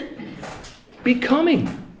becoming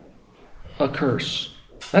a curse.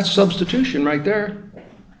 That's substitution right there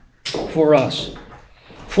for us.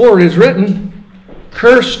 For it is written,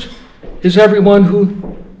 cursed is everyone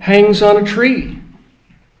who hangs on a tree.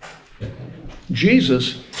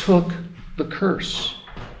 Jesus took the curse,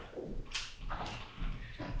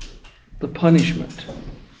 the punishment.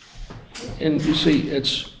 And you see,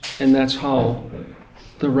 that's how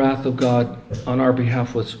the wrath of God on our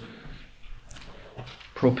behalf was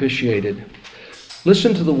propitiated.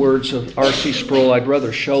 Listen to the words of R.C. Sproul. I'd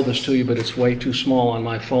rather show this to you, but it's way too small on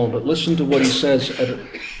my phone. But listen to what he says at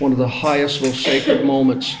one of the highest, most sacred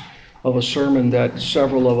moments of a sermon that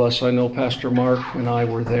several of us, I know Pastor Mark and I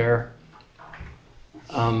were there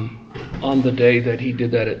on the day that he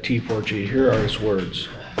did that at T4G. Here are his words.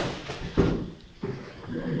 Then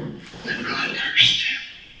God cursed him.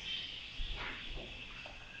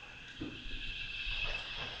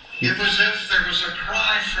 It was as if there was a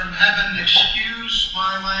cry from heaven, excuse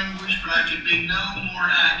my language, but I could be no more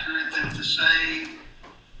accurate than to say,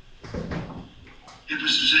 it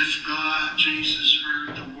was as if God, Jesus,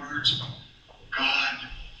 heard the words, God,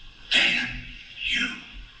 damn you.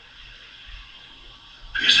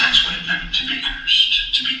 Because that's what it meant to be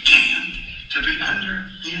cursed, to be damned, to be under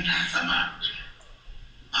the anathema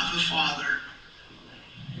of the Father.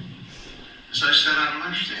 As I said, I don't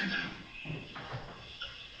understand that.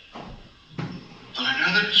 But I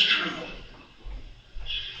know that it's true.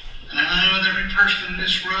 And I know that every person in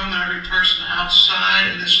this room and every person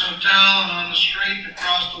outside in this hotel and on the street and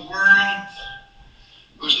across the world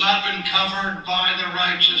who has not been covered by the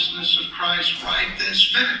righteousness of Christ right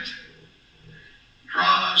this minute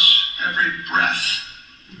draws every breath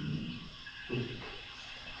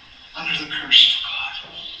under the curse of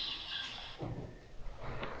God.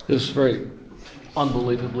 This is very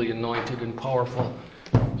unbelievably anointed and powerful.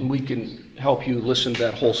 And we can help you listen to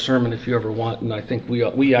that whole sermon if you ever want. And I think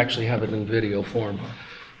we actually have it in video form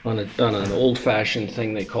on an old-fashioned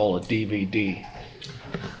thing they call a DVD.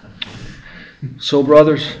 So,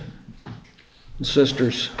 brothers and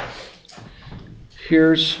sisters,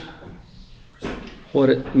 here's what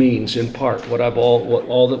it means in part, what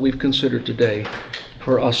all that we've considered today,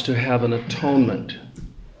 for us to have an atonement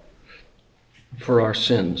for our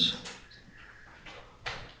sins.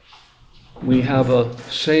 We have a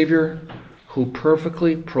Savior who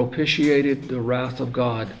perfectly propitiated the wrath of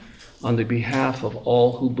God on the behalf of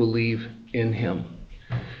all who believe in him.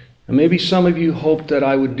 And maybe some of you hoped that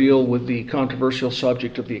I would deal with the controversial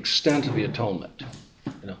subject of the extent of the atonement.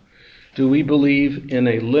 Do we believe in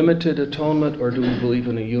a limited atonement or do we believe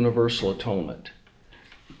in a universal atonement?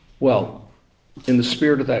 Well, in the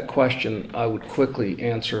spirit of that question, I would quickly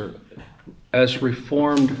answer, as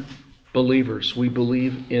Reformed believers, we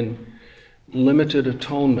believe in limited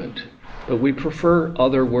atonement, but we prefer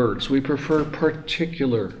other words. We prefer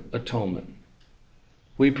particular atonement.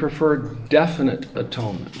 We prefer definite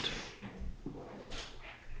atonement.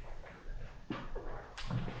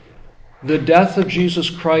 The death of Jesus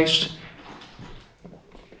Christ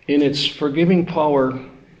in its forgiving power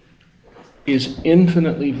is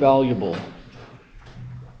infinitely valuable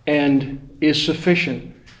and is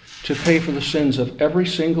sufficient to pay for the sins of every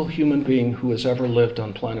single human being who has ever lived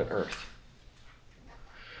on planet Earth.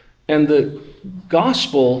 And the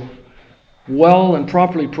gospel, well and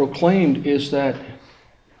properly proclaimed, is that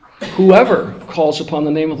whoever calls upon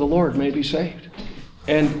the name of the Lord may be saved.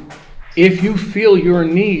 And if you feel you're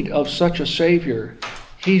in need of such a Savior,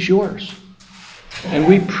 he's yours. And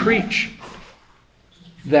we preach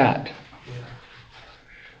that.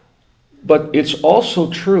 But it's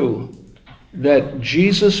also true that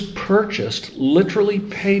Jesus purchased, literally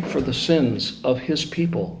paid for the sins of his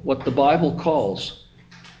people, what the Bible calls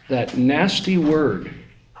that nasty word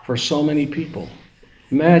for so many people.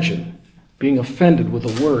 Imagine being offended with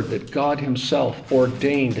a word that God himself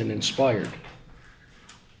ordained and inspired.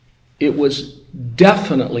 It was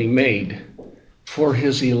definitely made for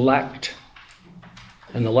his elect,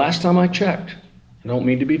 And the last time I checked, I don't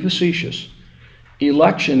mean to be facetious,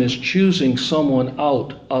 election is choosing someone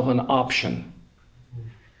out of an option.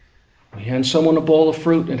 We hand someone a bowl of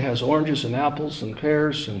fruit and it has oranges and apples and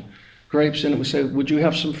pears and grapes in it. We say, would you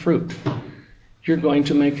have some fruit? You're going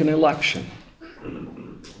to make an election.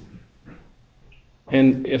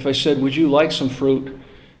 And if I said, would you like some fruit?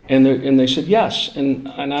 And they said, yes. And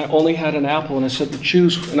I only had an apple. And I said,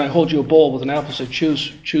 choose. And I hold you a bowl with an apple. I said,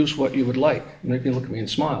 choose what you would like. And they can look at me and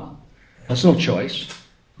smile. That's no choice.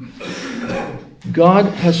 God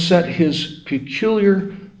has set his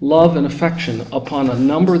peculiar love and affection upon a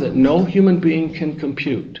number that no human being can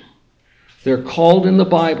compute. They're called in the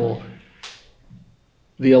Bible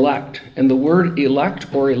the elect. And the word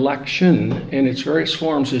elect or election in its various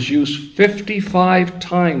forms is used 55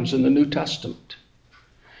 times in the New Testament.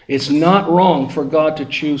 It's not wrong for God to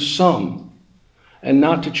choose some and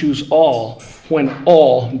not to choose all when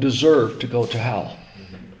all deserve to go to hell.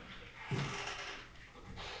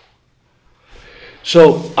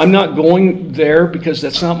 So I'm not going there because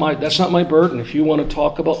that's not my burden. If you want to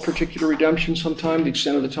talk about particular redemption sometime, the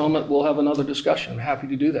extent of the atonement, we'll have another discussion. I'm happy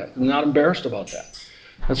to do that. I'm not embarrassed about that.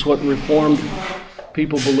 That's what Reformed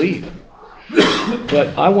people believe.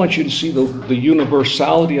 But I want you to see the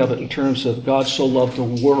universality of it in terms of God so loved the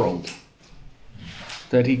world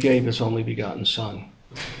that he gave his only begotten Son.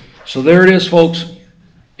 So there it is, folks.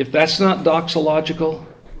 If that's not doxological,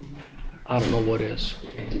 I don't know what is.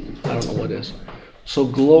 I don't know what is. So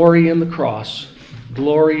glory in the cross,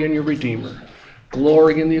 glory in your Redeemer,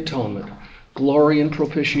 glory in the atonement, glory in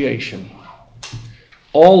propitiation.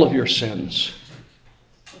 All of your sins,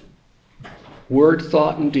 word,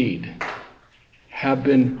 thought, and deed, have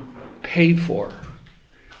been paid for.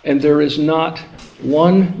 And there is not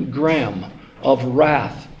 1 gram of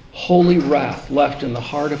wrath, holy wrath, left in the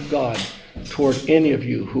heart of God toward any of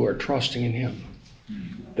you who are trusting in him.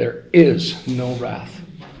 There is no wrath.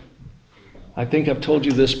 I think I've told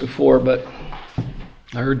you this before, but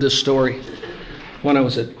I heard this story when I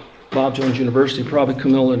was at Bob Jones University. Probably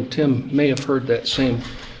Camilla and Tim may have heard that same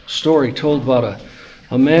story told about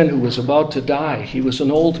a man who was about to die. He was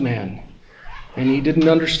an old man, and he didn't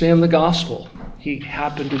understand the gospel. He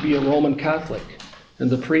happened to be a Roman Catholic, and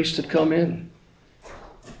the priest had come in.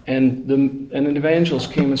 And an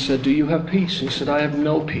evangelist came and said, "Do you have peace?" He said, "I have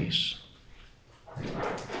no peace."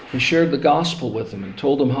 He shared the gospel with him and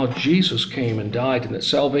told him how Jesus came and died and that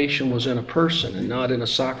salvation was in a person and not in a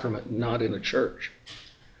sacrament and not in a church.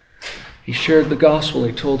 He shared the gospel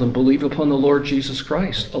and he told him, "Believe upon the Lord Jesus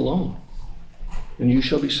Christ alone, and you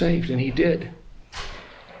shall be saved." And he did.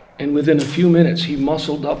 And within a few minutes, he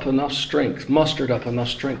mustered up enough strength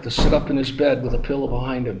to sit up in his bed with a pillow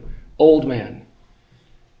behind him. Old man.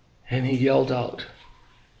 And he yelled out,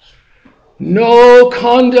 "No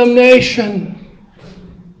condemnation!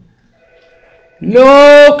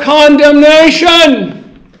 No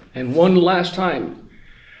condemnation!" And one last time,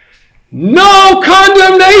 "No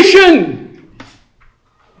condemnation!"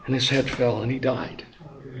 And his head fell and he died.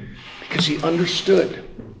 Because he understood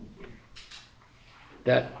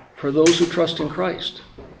that for those who trust in Christ,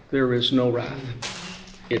 there is no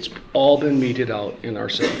wrath. It's all been meted out in our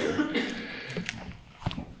Savior.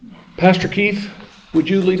 Pastor Keith, would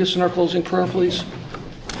you lead us in our closing prayer, please?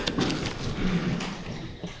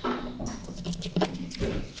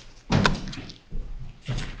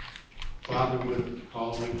 Father, with the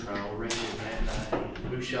following trial, Rachel Van Dyne,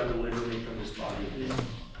 who shall deliver me from this body of death?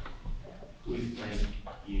 We thank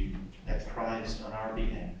you that Christ on our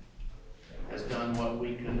behalf has done what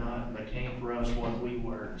we could not and became for us what we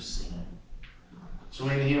were, sin. So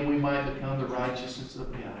in him we might become the righteousness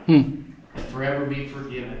of God and forever be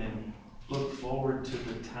forgiven, and look forward to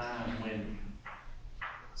the time when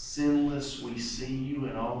sinless we see you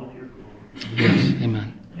in all of your glory. Yes,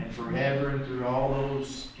 amen. And forever and through all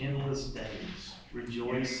those endless days,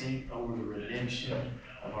 rejoicing over the redemption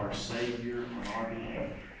of our Savior on our behalf.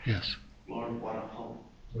 Yes. Lord, what a hope.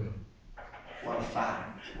 What a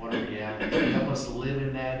fact. What a reality. Help us live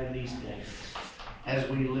in that in these days as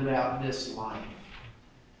we live out this life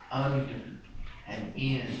under and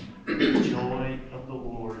in the joy of the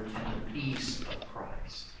Lord and the peace of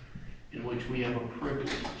Christ, in which we have a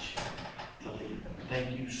privilege to live.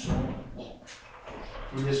 Thank you so much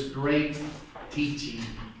for this great teaching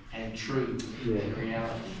and truth and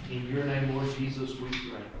reality. In your name, Lord Jesus, we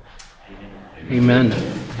pray. Amen. Amen.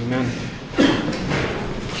 Amen.